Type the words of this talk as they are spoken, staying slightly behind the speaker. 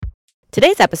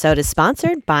Today's episode is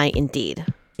sponsored by Indeed.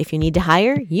 If you need to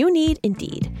hire, you need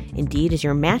Indeed. Indeed is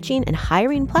your matching and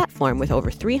hiring platform with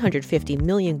over 350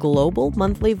 million global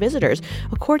monthly visitors,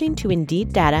 according to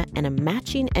Indeed data, and a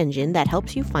matching engine that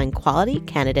helps you find quality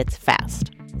candidates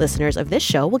fast. Listeners of this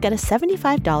show will get a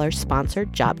 $75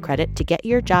 sponsored job credit to get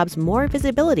your jobs more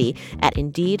visibility at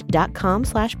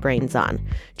Indeed.com/BrainsOn.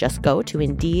 Just go to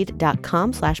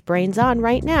Indeed.com/BrainsOn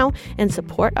right now and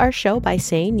support our show by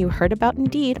saying you heard about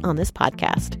Indeed on this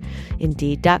podcast.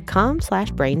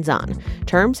 Indeed.com/BrainsOn.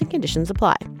 Terms and conditions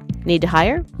apply. Need to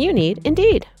hire? You need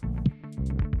Indeed.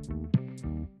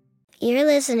 You're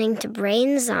listening to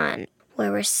Brains On,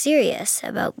 where we're serious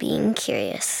about being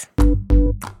curious.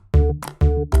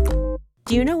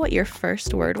 Do you know what your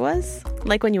first word was?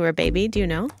 Like when you were a baby, do you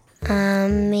know?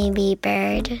 Maybe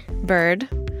bird. Bird.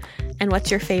 And what's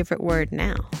your favorite word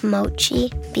now? Mochi,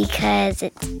 because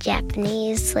it's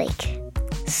Japanese, like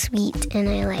sweet, and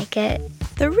I like it.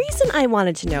 The reason I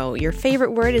wanted to know your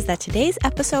favorite word is that today's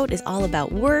episode is all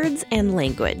about words and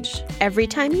language. Every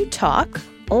time you talk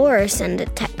or send a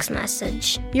text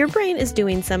message, your brain is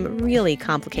doing some really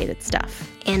complicated stuff.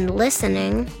 And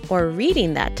listening or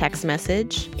reading that text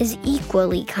message is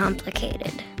equally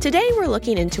complicated. Today we're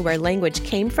looking into where language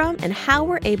came from and how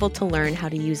we're able to learn how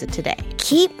to use it today.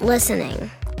 Keep listening.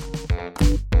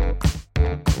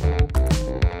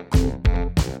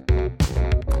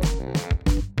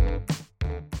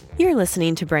 You're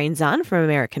listening to Brains On from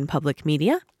American Public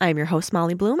Media. I'm your host,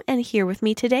 Molly Bloom, and here with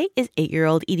me today is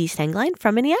 8-year-old Edie Stenglein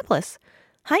from Minneapolis.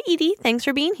 Hi, Edie. Thanks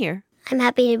for being here. I'm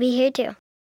happy to be here, too.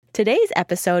 Today's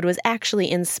episode was actually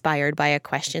inspired by a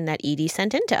question that Edie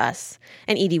sent in to us.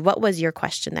 And Edie, what was your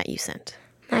question that you sent?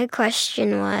 My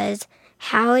question was,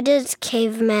 how does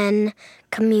cavemen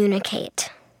communicate?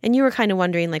 And you were kind of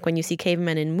wondering, like, when you see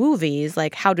cavemen in movies,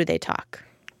 like, how do they talk?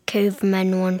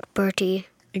 Cavemen want Bertie.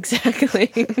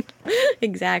 Exactly.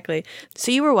 Exactly.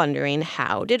 So you were wondering,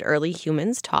 how did early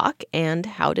humans talk and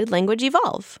how did language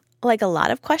evolve? Like a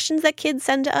lot of questions that kids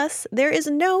send to us, there is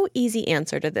no easy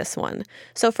answer to this one.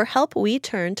 So for help, we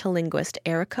turn to linguist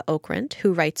Erica Okrant,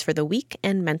 who writes for The Week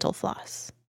and Mental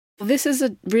Floss. This is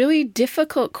a really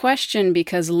difficult question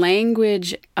because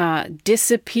language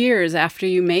disappears after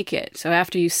you make it. So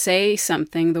after you say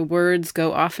something, the words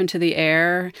go off into the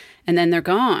air and then they're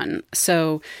gone.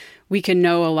 So we can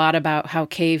know a lot about how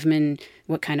cavemen,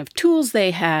 what kind of tools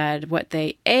they had, what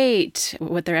they ate,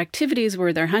 what their activities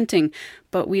were, their hunting,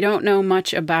 but we don't know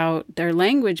much about their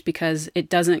language because it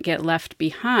doesn't get left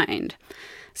behind.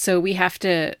 So we have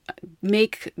to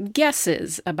make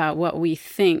guesses about what we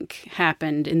think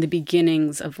happened in the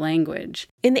beginnings of language.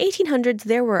 In the 1800s,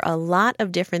 there were a lot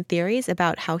of different theories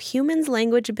about how humans'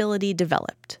 language ability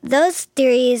developed. Those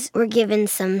theories were given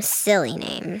some silly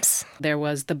names. There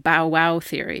was the bow wow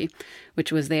theory,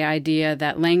 which was the idea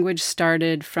that language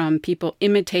started from people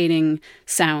imitating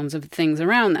sounds of things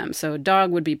around them. So a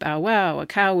dog would be bow wow, a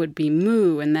cow would be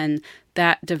moo, and then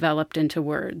that developed into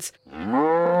words.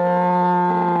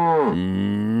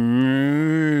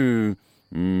 Moo.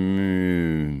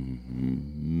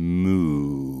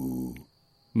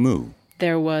 Moo.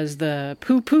 There was the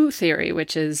poo-poo theory,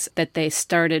 which is that they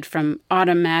started from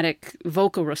automatic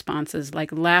vocal responses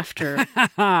like laughter,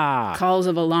 calls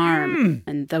of alarm,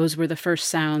 and those were the first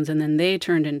sounds, and then they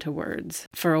turned into words.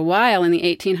 For a while in the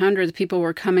 1800s, people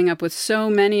were coming up with so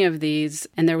many of these,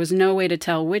 and there was no way to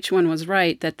tell which one was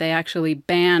right, that they actually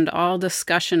banned all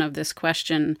discussion of this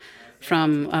question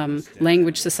from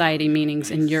language society meetings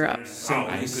in Europe.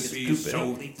 I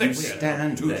stupid. You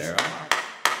stand there.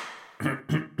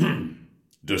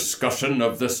 Discussion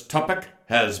of this topic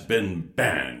has been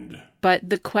banned. But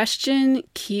the question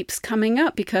keeps coming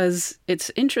up because it's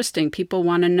interesting. People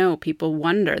want to know. People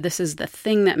wonder. This is the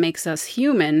thing that makes us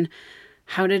human.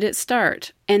 How did it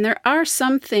start? And there are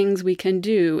some things we can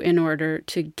do in order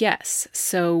to guess.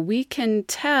 So we can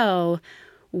tell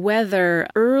whether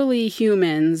early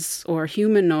humans or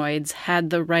humanoids had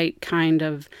the right kind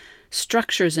of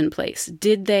structures in place.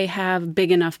 Did they have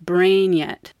big enough brain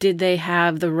yet? Did they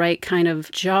have the right kind of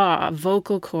jaw,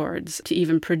 vocal cords to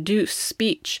even produce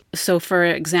speech? So for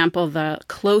example, the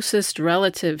closest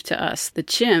relative to us, the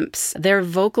chimps, their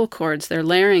vocal cords, their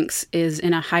larynx is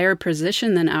in a higher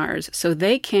position than ours, so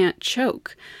they can't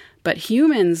choke. But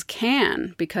humans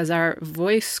can because our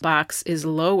voice box is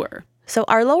lower. So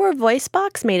our lower voice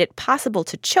box made it possible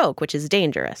to choke, which is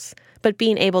dangerous. But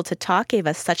being able to talk gave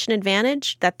us such an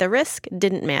advantage that the risk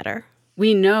didn't matter.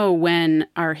 We know when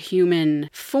our human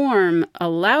form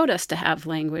allowed us to have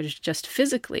language just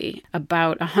physically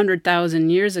about 100,000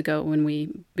 years ago when we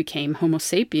became Homo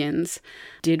sapiens.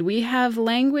 Did we have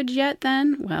language yet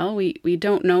then? Well, we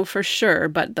don't know for sure,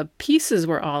 but the pieces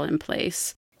were all in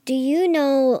place. Do you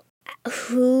know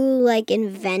who,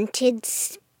 invented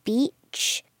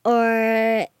speech?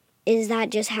 Or is that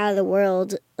just how the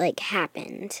world,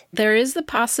 happened? There is the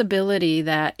possibility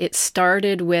that it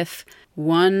started with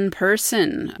one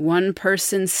person. One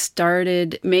person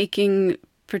started making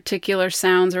particular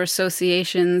sounds or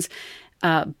associations,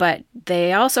 but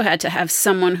they also had to have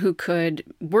someone who could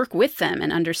work with them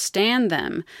and understand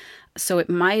them. So it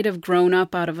might have grown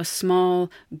up out of a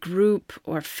small group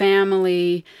or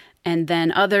family, and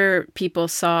then other people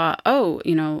saw,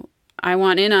 I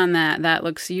want in on that. That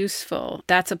looks useful.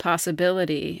 That's a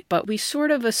possibility. But we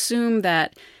sort of assume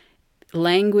that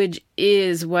language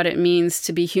is what it means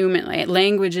to be human.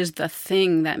 Language is the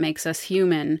thing that makes us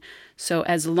human. So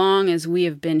as long as we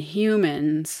have been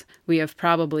humans, we have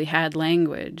probably had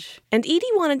language. And Edie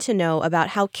wanted to know about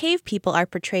how cave people are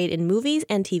portrayed in movies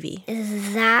and TV.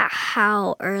 Is that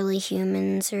how early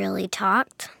humans really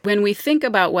talked? When we think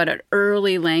about what an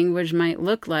early language might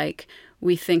look like,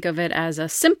 we think of it as a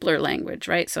simpler language,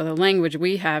 right? So the language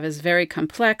we have is very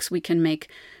complex. We can make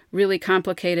really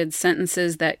complicated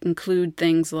sentences that include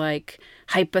things like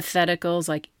hypotheticals,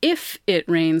 like, if it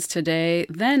rains today,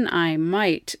 then I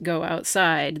might go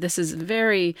outside. This is a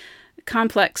very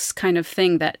complex kind of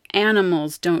thing that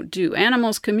animals don't do.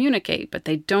 Animals communicate, but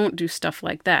they don't do stuff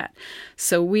like that.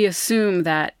 So we assume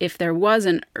that if there was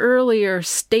an earlier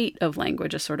state of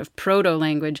language, a sort of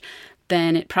proto-language,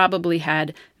 then it probably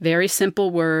had very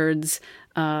simple words,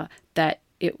 that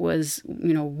it was,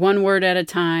 one word at a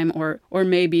time, or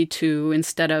maybe two.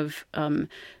 Instead of,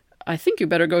 I think you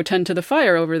better go tend to the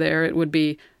fire over there, it would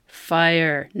be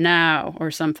fire now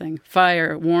or something,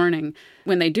 fire warning.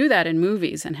 When they do that in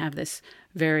movies and have this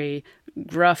very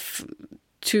gruff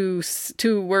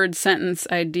two-word sentence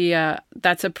idea,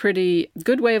 that's a pretty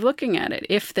good way of looking at it.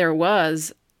 If there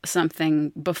was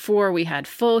something before we had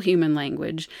full human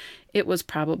language, it was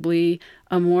probably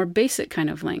a more basic kind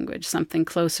of language, something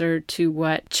closer to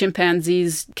what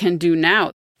chimpanzees can do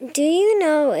now. Do you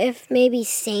know if maybe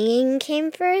singing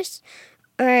came first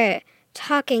or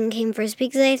talking came first?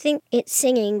 Because I think it's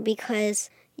singing, because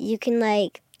you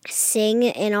can sing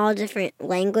in all different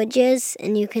languages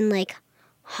and you can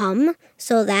hum.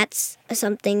 So that's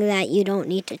something that you don't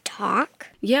need to talk.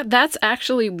 Yeah, that's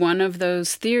actually one of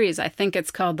those theories. I think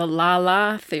it's called the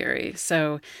la-la theory.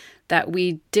 So that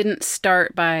we didn't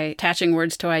start by attaching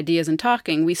words to ideas and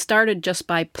talking. We started just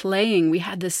by playing. We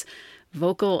had this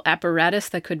vocal apparatus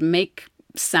that could make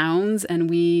sounds, and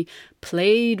we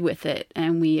played with it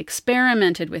and we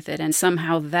experimented with it, and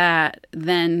somehow that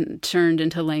then turned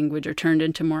into language or turned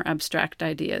into more abstract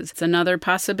ideas. It's another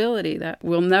possibility that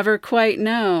we'll never quite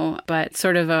know, but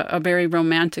sort of a very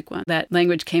romantic one, that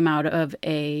language came out of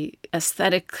a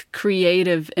aesthetic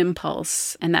creative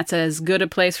impulse, and that's as good a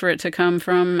place for it to come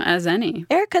from as any.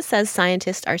 Erica says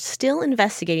scientists are still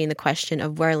investigating the question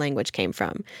of where language came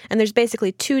from, and there's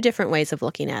basically two different ways of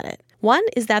looking at it. One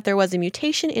is that there was a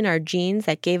mutation in our genes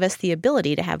that gave us the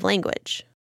ability to have language.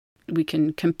 We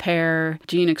can compare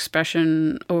gene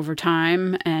expression over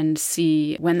time and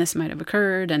see when this might have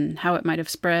occurred and how it might have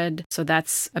spread. So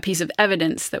that's a piece of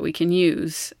evidence that we can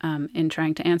use in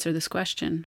trying to answer this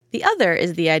question. The other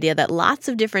is the idea that lots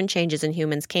of different changes in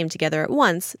humans came together at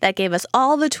once that gave us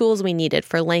all the tools we needed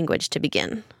for language to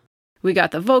begin. We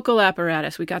got the vocal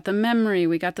apparatus, we got the memory,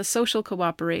 we got the social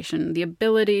cooperation, the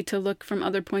ability to look from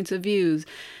other points of views.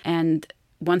 And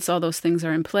once all those things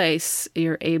are in place,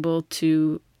 you're able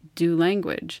to do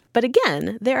language. But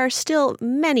again, there are still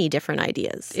many different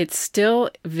ideas. It's still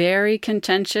very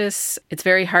contentious. It's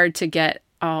very hard to get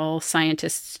all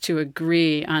scientists to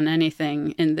agree on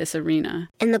anything in this arena.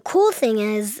 And the cool thing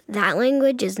is that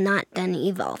language is not done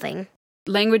evolving.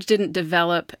 Language didn't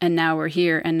develop and now we're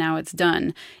here and now it's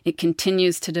done. It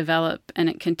continues to develop and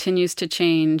it continues to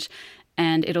change,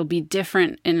 and it'll be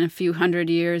different in a few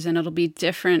hundred years, and it'll be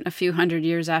different a few hundred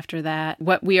years after that.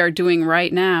 What we are doing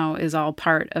right now is all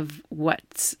part of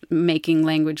what's making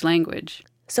language language.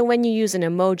 So when you use an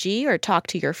emoji or talk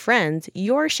to your friends,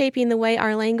 you're shaping the way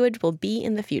our language will be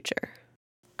in the future.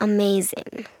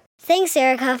 Amazing. Thanks,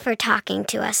 Erica, for talking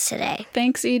to us today.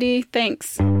 Thanks, Edie.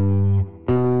 Thanks.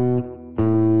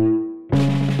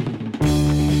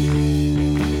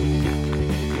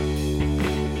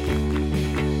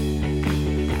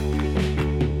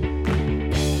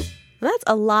 That's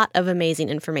a lot of amazing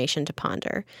information to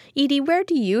ponder. Edie, where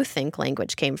do you think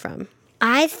language came from?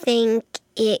 I think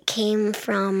it came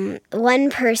from one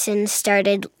person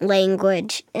started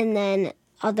language and then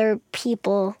other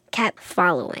people kept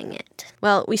following it.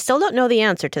 Well, we still don't know the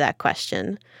answer to that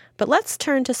question, but let's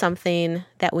turn to something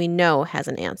that we know has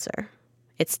an answer.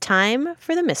 It's time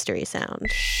for the mystery sound.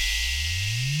 Mystery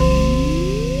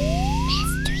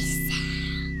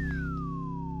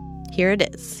sound. Here it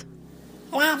is.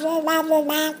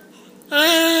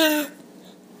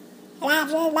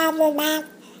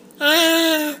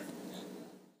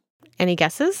 Any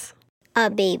guesses? A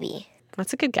baby.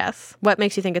 That's a good guess. What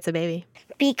makes you think it's a baby?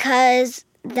 Because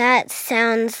that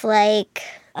sounds like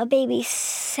a baby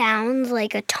sounds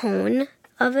like a tone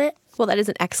of it. Well, that is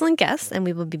an excellent guess, and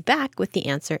we will be back with the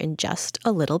answer in just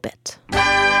a little bit.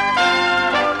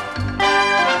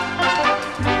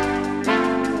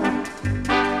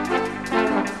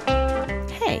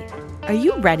 Hey, are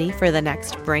you ready for the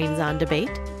next Brains On debate?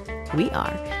 We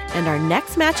are, and our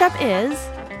next matchup is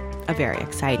a very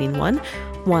exciting one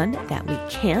that we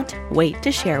can't wait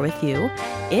to share with you.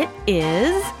 It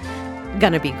is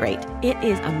gonna be great. It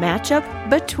is a matchup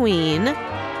between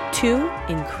two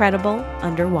incredible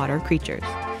underwater creatures.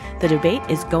 The debate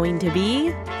is going to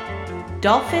be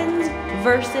dolphins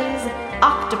versus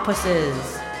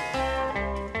octopuses.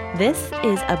 This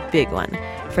is a big one.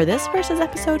 For this versus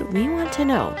episode, we want to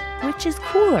know which is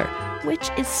cooler,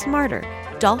 which is smarter,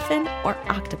 dolphin or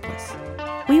octopus.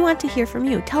 We want to hear from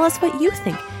you. Tell us what you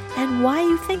think and why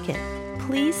you think it.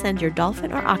 Please send your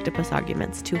dolphin or octopus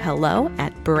arguments to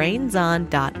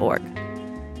hello@brainson.org.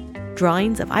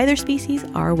 Drawings of either species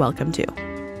are welcome too.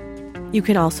 You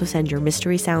can also send your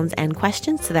mystery sounds and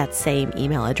questions to that same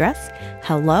email address,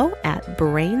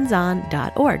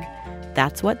 hello@brainson.org.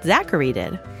 That's what Zachary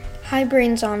did. Hi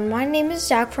Brains On, my name is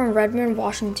Zach from Redmond,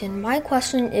 Washington. My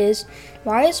question is,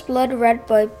 why is blood red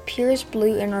but appears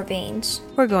blue in our veins?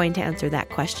 We're going to answer that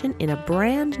question in a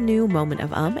brand new moment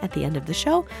of at the end of the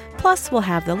show. Plus, we'll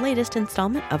have the latest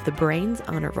installment of the Brains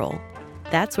Honor Roll.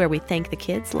 That's where we thank the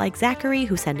kids like Zachary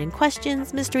who send in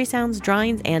questions, mystery sounds,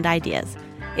 drawings, and ideas.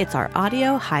 It's our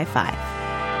audio high five.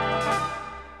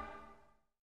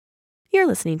 You're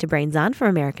listening to Brains On from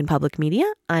American Public Media.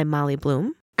 I'm Molly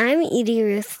Bloom. I'm Edie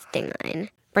Ruth Stingline.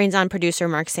 Brains On producer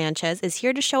Mark Sanchez is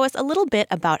here to show us a little bit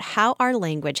about how our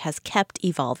language has kept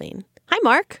evolving. Hi,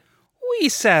 Mark.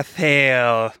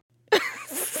 Weesathale.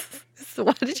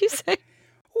 What did you say?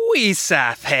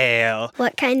 Weesathale.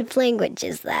 What kind of language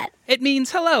is that? It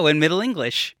means hello in Middle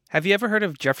English. Have you ever heard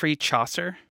of Geoffrey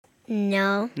Chaucer?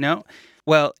 No. No?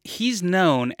 Well, he's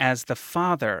known as the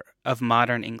father of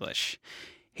modern English.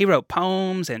 He wrote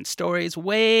poems and stories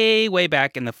way, way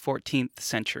back in the 14th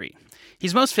century.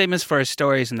 He's most famous for his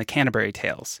stories in the Canterbury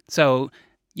Tales. So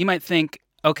you might think,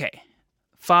 okay,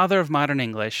 father of modern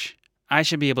English, I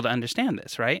should be able to understand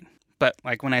this, right? But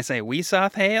like when I say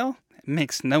Weesathale, it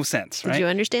makes no sense, right? Did you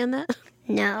understand that?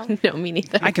 No. No, me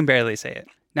neither. I can barely say it.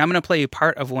 Now I'm going to play you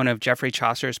part of one of Geoffrey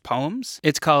Chaucer's poems.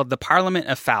 It's called The Parliament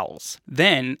of Fowls.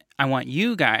 Then I want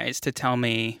you guys to tell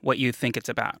me what you think it's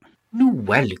about. Nu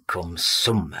welcome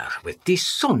summer with the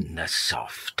sun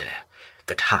soft,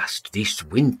 that hast this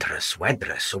winter's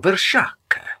weathers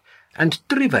overshaken, and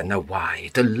driven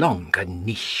away the longe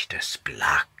nichtes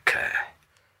black.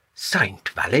 Saint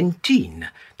Valentine,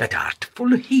 that art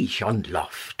full high on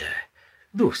loft,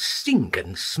 thus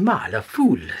singen smale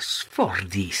fools for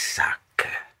thee sack.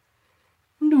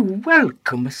 Nu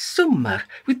welcome summer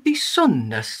with the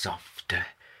sun soft,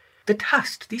 that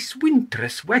hast this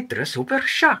winter's weathers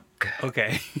overshaken.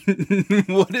 Okay.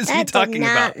 What is he talking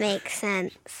about? That did not make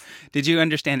sense. Did you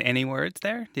understand any words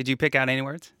there? Did you pick out any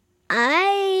words?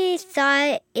 I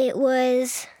thought it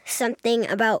was something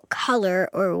about color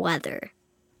or weather.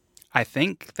 I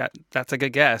think that's a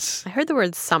good guess. I heard the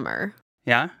word summer.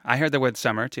 Yeah, I heard the word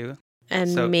summer too.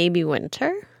 And maybe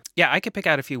winter? Yeah, I could pick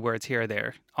out a few words here or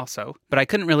there also, but I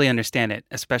couldn't really understand it,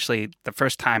 especially the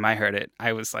first time I heard it.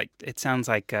 I was like, it sounds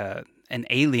like an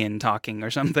alien talking or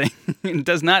something. It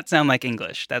does not sound like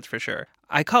English, that's for sure.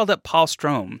 I called up Paul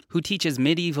Strom, who teaches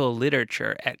medieval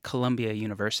literature at Columbia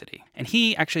University, and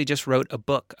he actually just wrote a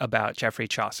book about Geoffrey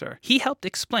Chaucer. He helped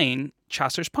explain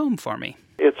Chaucer's poem for me.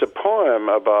 It's a poem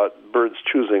about birds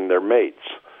choosing their mates.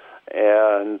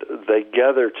 And they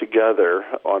gather together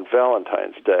on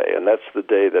Valentine's Day, and that's the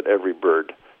day that every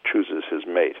bird chooses his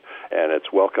mate, and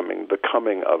it's welcoming the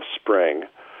coming of spring.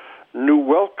 Nu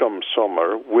welcome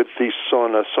summer with the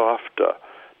sunne softe.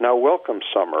 Now welcome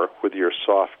summer with your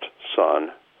soft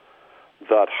sun,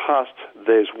 that hast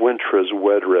these winter's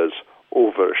weathers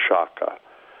overshaken,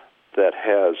 that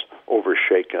has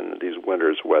overshaken these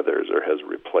winter's weathers or has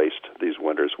replaced these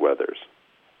winter's weathers.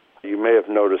 You may have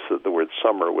noticed that the word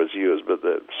summer was used, but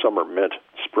the summer meant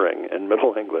spring in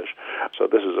Middle English. So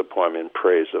this is a poem in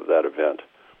praise of that event.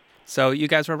 So you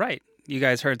guys were right. You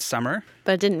guys heard summer.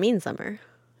 But it didn't mean summer.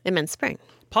 It meant spring.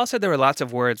 Paul said there were lots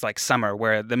of words like summer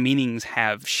where the meanings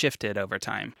have shifted over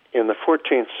time. In the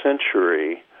 14th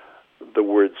century, the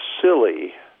word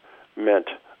silly meant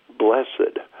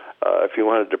blessed. If you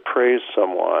wanted to praise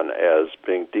someone as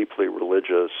being deeply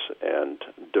religious and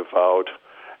devout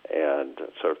and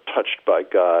sort of touched by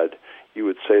God, you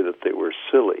would say that they were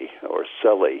silly or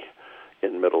selly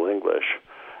in Middle English.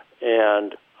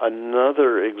 And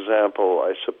another example,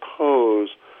 I suppose,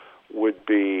 would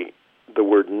be the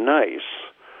word nice.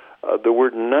 The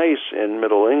word nice in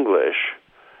Middle English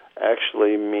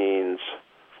actually means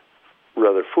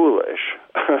rather foolish.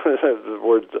 The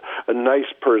word a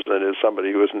nice person is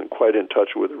somebody who isn't quite in touch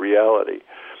with reality.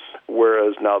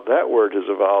 Whereas now that word has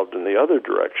evolved in the other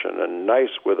direction, and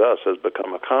nice with us has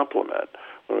become a compliment.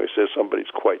 When we say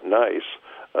somebody's quite nice,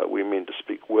 we mean to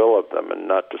speak well of them and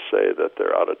not to say that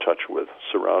they're out of touch with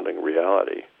surrounding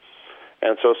reality.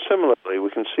 And so similarly,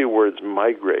 we can see words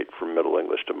migrate from Middle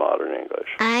English to Modern English.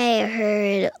 I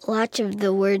heard lots of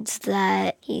the words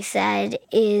that he said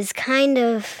is kind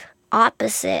of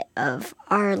opposite of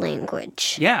our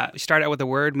language. Yeah, you start out with a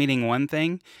word meaning one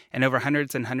thing, and over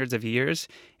hundreds and hundreds of years,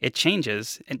 it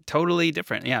changes and totally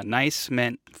different. Yeah, nice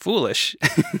meant foolish,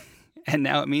 and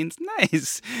now it means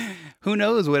nice. Who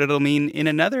knows what it'll mean in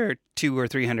another 200 or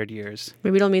 300 years?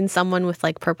 Maybe it'll mean someone with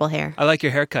like purple hair. I like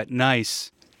your haircut.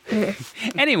 Nice.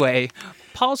 Anyway,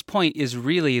 Paul's point is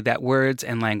really that words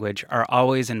and language are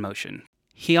always in motion.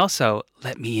 He also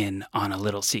let me in on a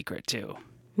little secret, too.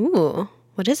 Ooh,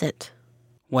 what is it?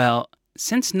 Well,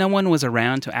 since no one was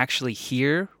around to actually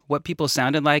hear what people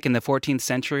sounded like in the 14th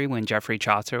century when Geoffrey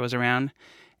Chaucer was around,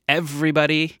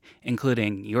 everybody,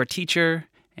 including your teacher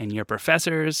and your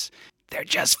professors, they're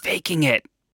just faking it.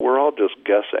 We're all just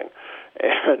guessing.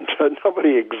 And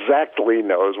nobody exactly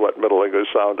knows what Middle English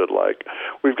sounded like.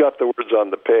 We've got the words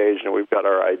on the page, and we've got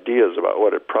our ideas about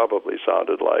what it probably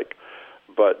sounded like.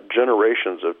 But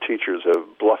generations of teachers have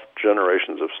bluffed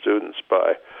generations of students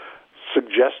by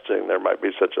suggesting there might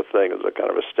be such a thing as a kind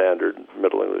of a standard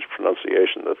Middle English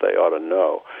pronunciation that they ought to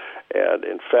know. And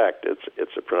in fact,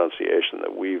 it's a pronunciation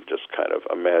that we've just kind of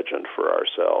imagined for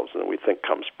ourselves, and we think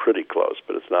comes pretty close,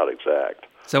 but it's not exact.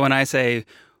 So when I say,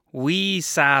 we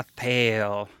saw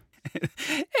pale,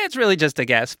 it's really just a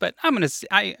guess, but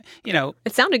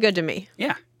It sounded good to me.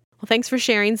 Yeah. Well, thanks for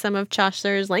sharing some of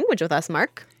Chaucer's language with us,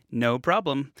 Mark. No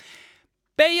problem.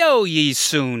 Beo ye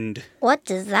soond. What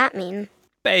does that mean?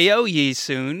 Beo ye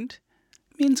soond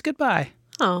means goodbye.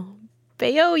 Oh,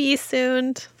 Beo ye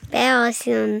soon. Beo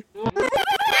soon.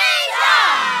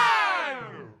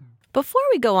 Before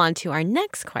we go on to our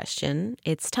next question,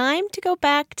 it's time to go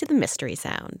back to the mystery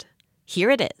sound. Here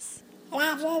it is. So,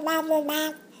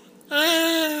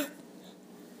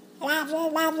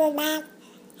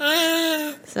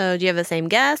 do you have the same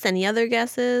guess? Any other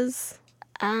guesses?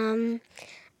 I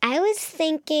was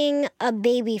thinking a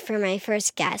baby for my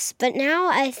first guess, but now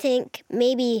I think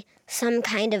maybe some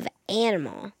kind of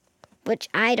animal, which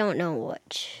I don't know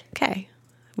which. Okay.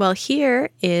 Well,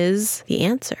 here is the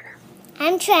answer.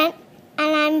 I'm Trent,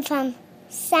 and I'm from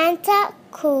Santa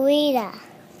Clarita,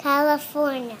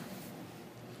 California.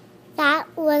 That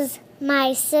was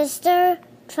my sister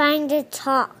trying to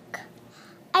talk.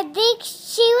 I think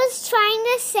she was trying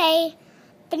to say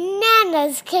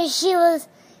bananas because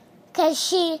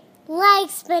she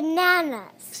likes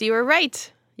bananas. So you were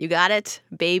right. You got it.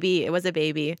 Baby. It was a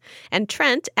baby. And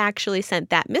Trent actually sent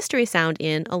that mystery sound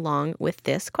in along with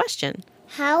this question.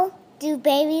 How do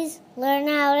babies learn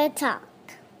how to talk?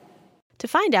 To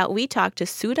find out, we talked to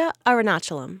Sudha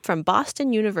Arunachalam from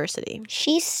Boston University.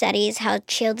 She studies how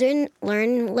children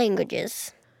learn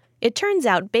languages. It turns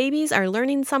out babies are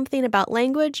learning something about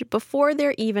language before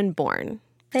they're even born.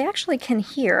 They actually can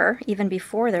hear even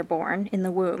before they're born in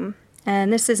the womb.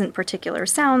 And this isn't particular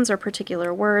sounds or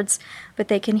particular words, but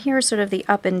they can hear sort of the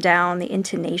up and down, the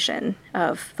intonation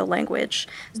of the language.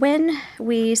 When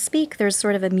we speak, there's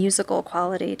sort of a musical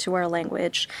quality to our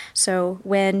language. So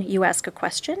when you ask a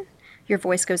question, your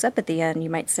voice goes up at the end. You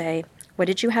might say, "What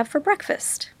did you have for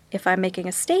breakfast?" If I'm making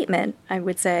a statement, I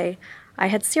would say, "I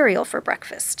had cereal for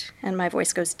breakfast," and my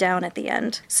voice goes down at the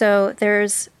end. So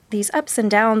there's these ups and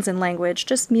downs in language,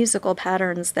 just musical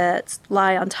patterns that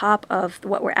lie on top of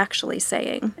what we're actually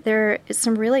saying. There is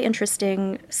some really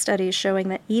interesting studies showing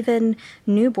that even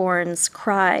newborns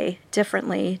cry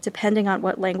differently depending on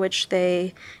what language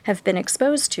they have been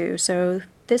exposed to. So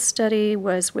This study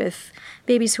was with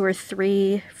babies who were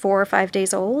 3, 4, or 5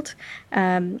 days old,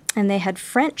 and they had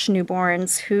French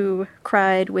newborns who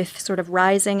cried with sort of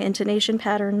rising intonation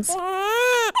patterns,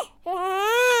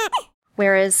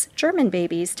 whereas German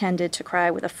babies tended to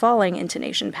cry with a falling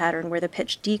intonation pattern where the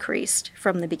pitch decreased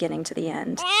from the beginning to the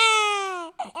end.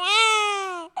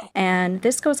 And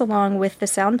this goes along with the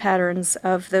sound patterns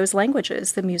of those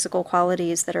languages, the musical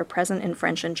qualities that are present in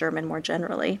French and German more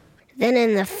generally. Then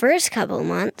in the first couple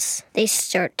months, they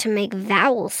start to make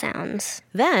vowel sounds.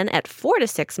 Then, at 4 to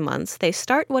 6 months, they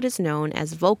start what is known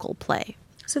as vocal play.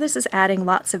 So this is adding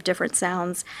lots of different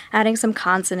sounds, adding some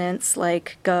consonants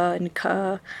like g and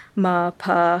k, ma,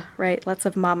 pa, right? Lots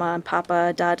of mama and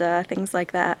papa, dada, things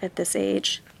like that at this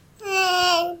age.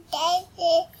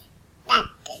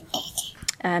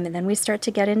 And then we start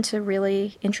to get into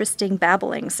really interesting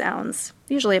babbling sounds,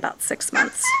 usually about 6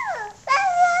 months.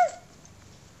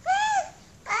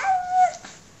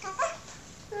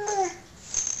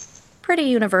 Pretty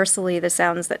universally, the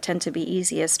sounds that tend to be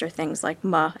easiest are things like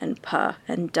ma and pa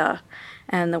and da,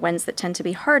 and the ones that tend to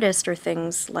be hardest are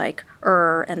things like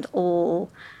and ol.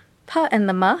 Pa and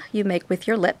the ma you make with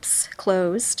your lips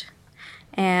closed,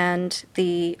 and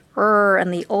the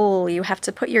and the ol you have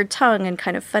to put your tongue in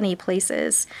kind of funny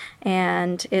places,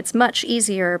 and it's much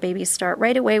easier. Babies start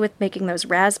right away with making those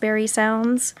raspberry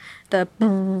sounds, the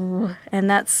and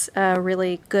that's a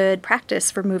really good practice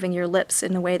for moving your lips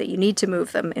in the way that you need to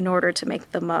move them in order to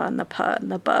make the ma and the pa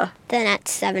and the ba. Then at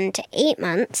 7 to 8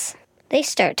 months, they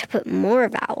start to put more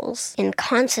vowels and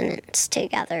consonants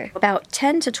together. About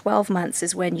 10 to 12 months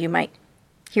is when you might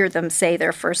hear them say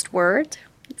their first word.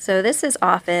 So this is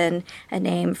often a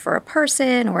name for a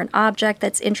person or an object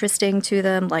that's interesting to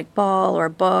them, like ball or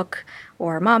book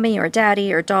or mommy or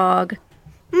daddy or dog.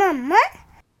 Mama.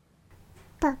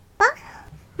 Papa.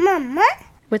 Mama.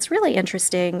 What's really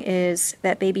interesting is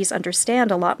that babies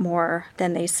understand a lot more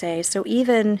than they say. So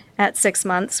even at 6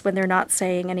 months, when they're not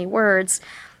saying any words,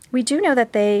 we do know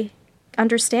that they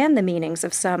understand the meanings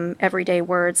of some everyday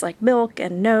words like milk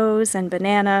and nose and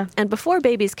banana. And before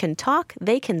babies can talk,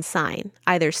 they can sign,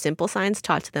 either simple signs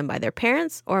taught to them by their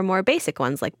parents or more basic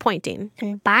ones like pointing.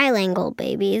 And bilingual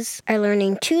babies are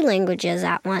learning 2 languages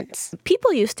at once.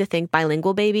 People used to think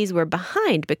bilingual babies were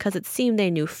behind because it seemed they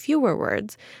knew fewer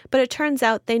words, but it turns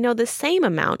out they know the same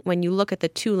amount when you look at the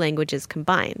 2 languages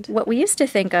combined. What we used to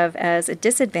think of as a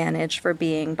disadvantage for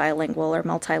being bilingual or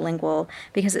multilingual,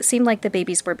 because it seemed like the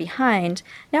babies were behind,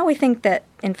 now we think that,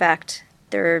 in fact,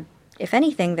 if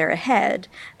anything, they're ahead.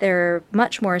 They're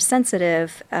much more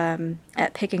sensitive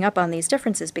at picking up on these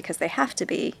differences because they have to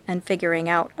be, and figuring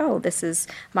out, oh, this is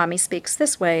mommy speaks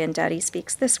this way and daddy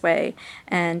speaks this way,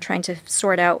 and trying to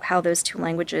sort out how those 2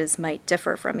 languages might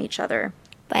differ from each other.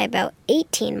 By about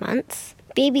 18 months,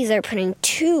 babies are putting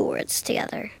 2 words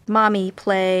together. Mommy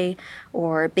play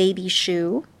or baby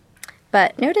shoe.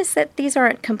 But notice that these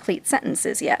aren't complete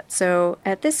sentences yet. So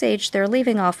at this age, they're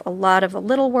leaving off a lot of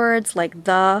little words like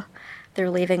the. They're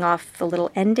leaving off the little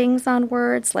endings on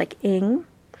words like ing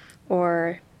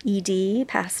or ed,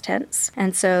 past tense.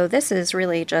 And so this is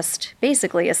really just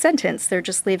basically a sentence. They're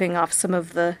just leaving off some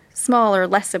of the smaller,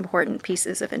 less important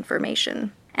pieces of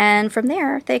information. And from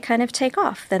there, they kind of take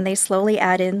off. Then they slowly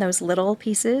add in those little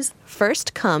pieces.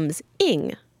 First comes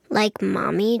ing. Like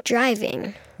mommy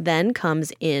driving. Then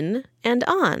comes in and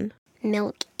on.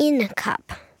 Milk in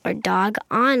cup, or dog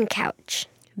on couch.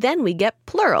 Then we get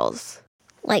plurals.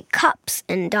 Like cups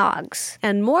and dogs.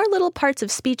 And more little parts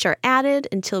of speech are added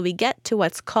until we get to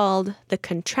what's called the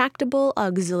contractible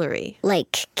auxiliary.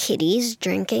 Like kitties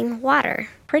drinking water.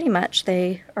 Pretty much,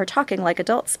 they are talking like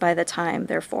adults by the time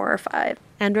they're 4 or 5.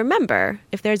 And remember,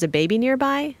 if there's a baby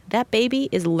nearby, that baby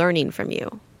is learning from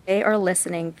you. They are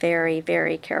listening very,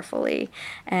 very carefully,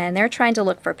 and they're trying to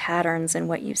look for patterns in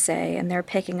what you say, and they're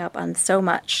picking up on so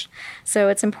much. So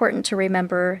it's important to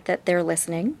remember that they're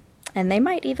listening, and they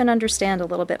might even understand a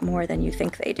little bit more than you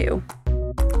think they do.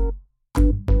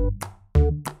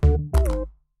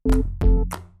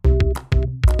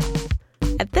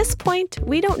 At this point,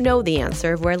 we don't know the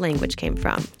answer of where language came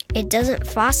from. It doesn't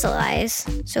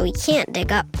fossilize, so we can't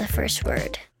dig up the first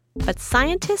word. But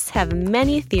scientists have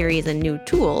many theories and new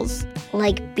tools.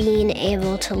 Like being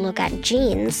able to look at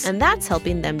genes. And that's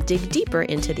helping them dig deeper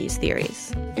into these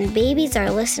theories. And babies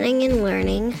are listening and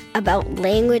learning about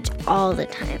language all the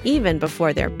time. Even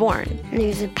before they're born. And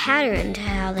there's a pattern to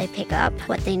how they pick up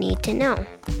what they need to know.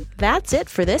 That's it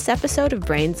for this episode of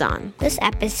Brains On. This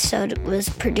episode was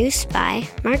produced by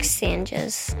Mark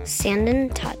Sanchez, Sandon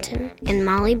Totten, and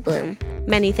Molly Bloom.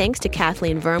 Many thanks to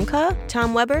Kathleen Vermka,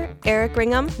 Tom Weber, Eric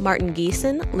Ringham, Martin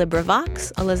Geeson,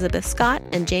 LibriVox, Elizabeth Scott,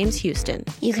 and James Houston.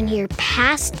 You can hear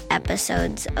past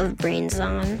episodes of Brains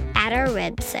On at our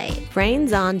website,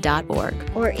 brainson.org,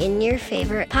 or in your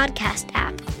favorite podcast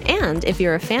app. And if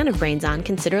you're a fan of Brains On,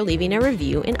 consider leaving a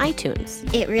review in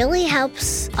iTunes. It really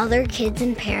helps other kids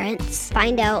and parents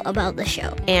find out about the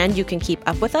show. And you can keep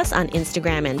up with us on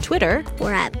Instagram and Twitter.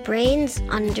 We're at brains_on.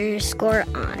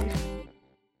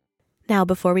 Now,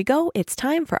 before we go, it's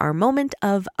time for our moment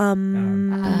of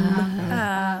I'm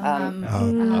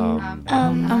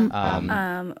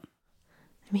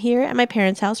here at my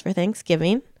parents' house for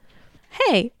Thanksgiving.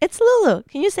 Hey, it's Lulu.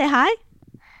 Can you say hi?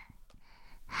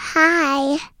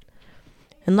 Hi.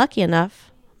 And lucky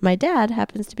enough, my dad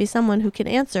happens to be someone who can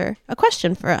answer a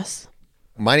question for us.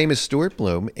 My name is Stuart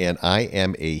Bloom, and I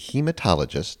am a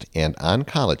hematologist and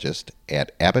oncologist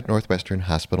at Abbott Northwestern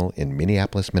Hospital in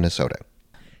Minneapolis, Minnesota.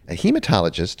 A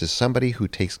hematologist is somebody who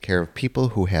takes care of people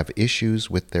who have issues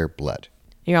with their blood.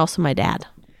 You're also my dad.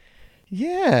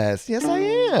 Yes, I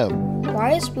am.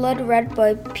 Why is blood red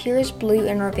but appears blue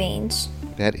in our veins?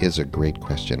 That is a great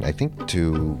question. I think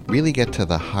to really get to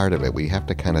the heart of it, we have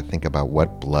to kind of think about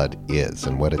what blood is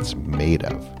and what it's made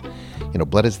of. You know,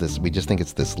 blood is this, we just think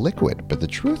it's this liquid, but the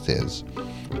truth is,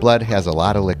 blood has a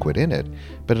lot of liquid in it,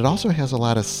 but it also has a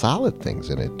lot of solid things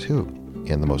in it too.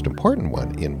 And the most important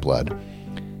one in blood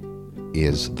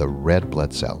is the red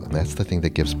blood cell, and that's the thing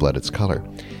that gives blood its color.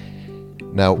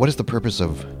 Now, what is the purpose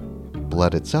of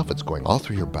blood itself? It's going all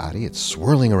through your body, it's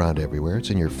swirling around everywhere, it's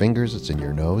in your fingers, it's in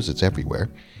your nose, it's everywhere.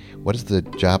 What is the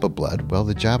job of blood? Well,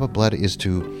 the job of blood is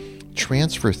to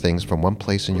transfer things from one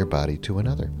place in your body to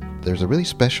another. There's a really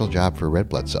special job for red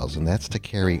blood cells, and that's to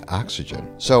carry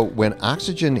oxygen. So when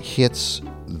oxygen hits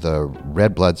the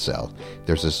red blood cell,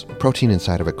 there's this protein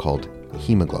inside of it called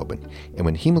hemoglobin. And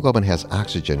when hemoglobin has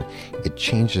oxygen, it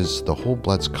changes the whole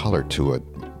blood's color to a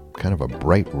kind of a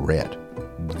bright red.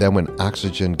 Then when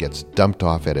oxygen gets dumped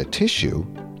off at a tissue,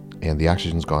 and the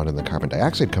oxygen's gone and the carbon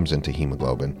dioxide comes into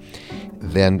hemoglobin,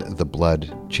 then the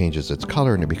blood changes its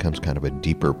color and it becomes kind of a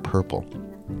deeper purple.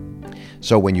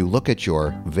 So when you look at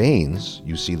your veins,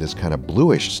 you see this kind of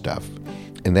bluish stuff,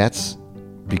 and that's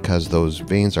because those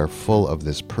veins are full of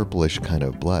this purplish kind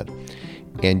of blood.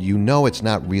 And you know it's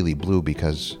not really blue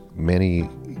because many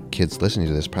kids listening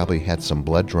to this probably had some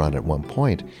blood drawn at one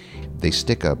point. They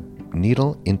stick a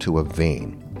needle into a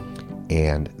vein,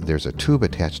 and there's a tube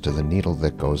attached to the needle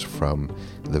that goes from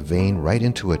the vein right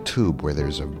into a tube where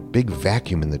there's a big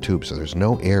vacuum in the tube, so there's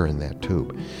no air in that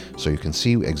tube. So you can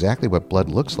see exactly what blood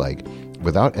looks like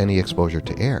without any exposure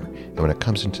to air. And when it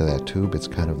comes into that tube, it's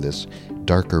kind of this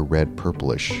darker red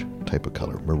purplish type of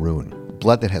color, maroon.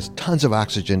 Blood that has tons of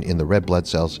oxygen in the red blood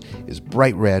cells is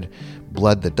bright red.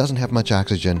 Blood that doesn't have much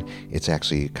oxygen, it's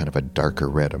actually kind of a darker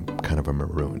red, kind of a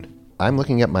maroon. I'm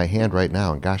looking at my hand right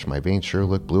now, and gosh, my veins sure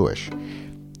look bluish.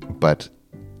 But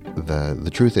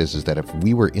the truth is that if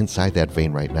we were inside that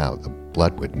vein right now, the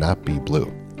blood would not be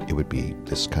blue. It would be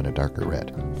this kind of darker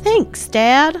red. Thanks,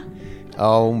 Dad.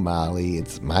 Oh, Molly,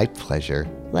 it's my pleasure.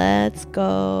 Let's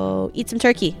go eat some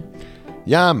turkey.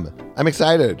 Yum! I'm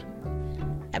excited.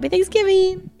 Happy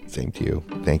Thanksgiving. Same to you.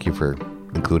 Thank you for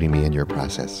including me in your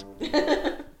process.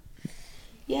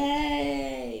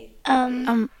 Yay!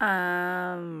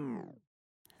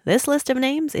 This list of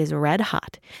names is red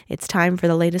hot. It's time for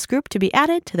the latest group to be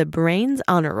added to the Brains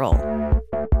Honor Roll.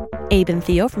 Abe and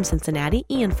Theo from Cincinnati,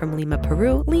 Ian from Lima,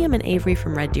 Peru, Liam and Avery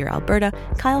from Red Deer, Alberta,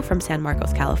 Kyle from San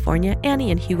Marcos, California,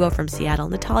 Annie and Hugo from Seattle,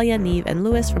 Natalia, Neve and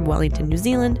Lewis from Wellington, New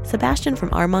Zealand, Sebastian from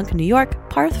Armonk, New York,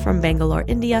 Parth from Bangalore,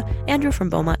 India, Andrew from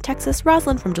Beaumont, Texas,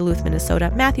 Rosalind from Duluth, Minnesota,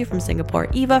 Matthew from Singapore,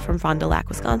 Eva from Fond du Lac,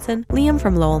 Wisconsin, Liam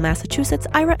from Lowell, Massachusetts,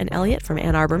 Ira and Elliot from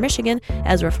Ann Arbor, Michigan,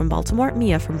 Ezra from Baltimore,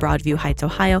 Mia from Broadview Heights,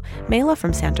 Ohio, Mela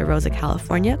from Santa Rosa,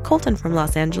 California, Colton from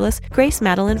Los Angeles, Grace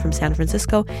Madeline from San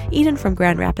Francisco, Eden from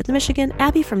Grand Rapids, Michigan,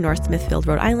 Abby from North Smithfield,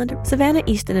 Rhode Island, Savannah,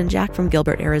 Easton, and Jack from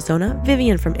Gilbert, Arizona,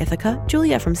 Vivian from Ithaca,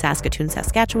 Julia from Saskatoon,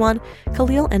 Saskatchewan,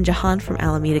 Khalil and Jahan from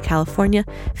Alameda, California,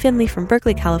 Finley from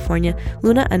Berkeley, California,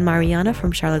 Luna and Mariana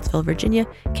from Charlottesville, Virginia,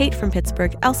 Kate from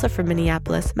Pittsburgh, Elsa from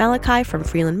Minneapolis, Malachi from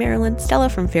Freeland, Maryland, Stella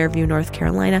from Fairview, North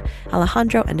Carolina,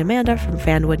 Alejandro and Amanda from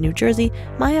Fanwood, New Jersey,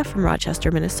 Maya from Rochester,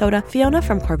 Minnesota, Fiona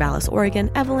from Corvallis, Oregon,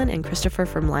 Evelyn and Christopher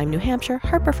from Lyme, New Hampshire,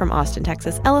 Harper from Austin,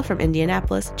 Texas, Ella from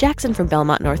Indianapolis, Jackson from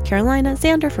Belmont, North Carolina,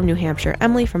 Xander from New Hampshire,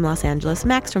 Emily from Los Angeles,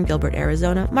 Max from Gilbert,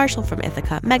 Arizona, Marshall from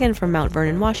Ithaca, Megan from Mount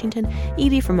Vernon, Washington,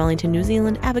 Edie from Wellington, New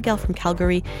Zealand, Abigail from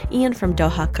Calgary, Ian from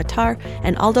Doha, Qatar,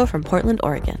 and Aldo from Portland,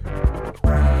 Oregon.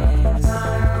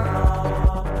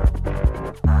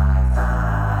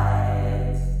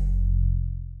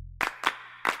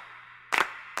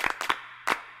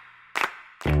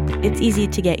 It's easy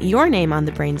to get your name on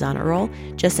the Brains on a Roll.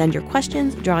 Just send your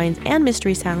questions, drawings, and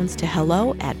mystery sounds to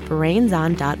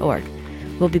hello@brainson.org.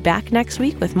 We'll be back next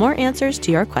week with more answers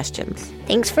to your questions.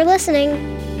 Thanks for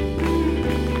listening.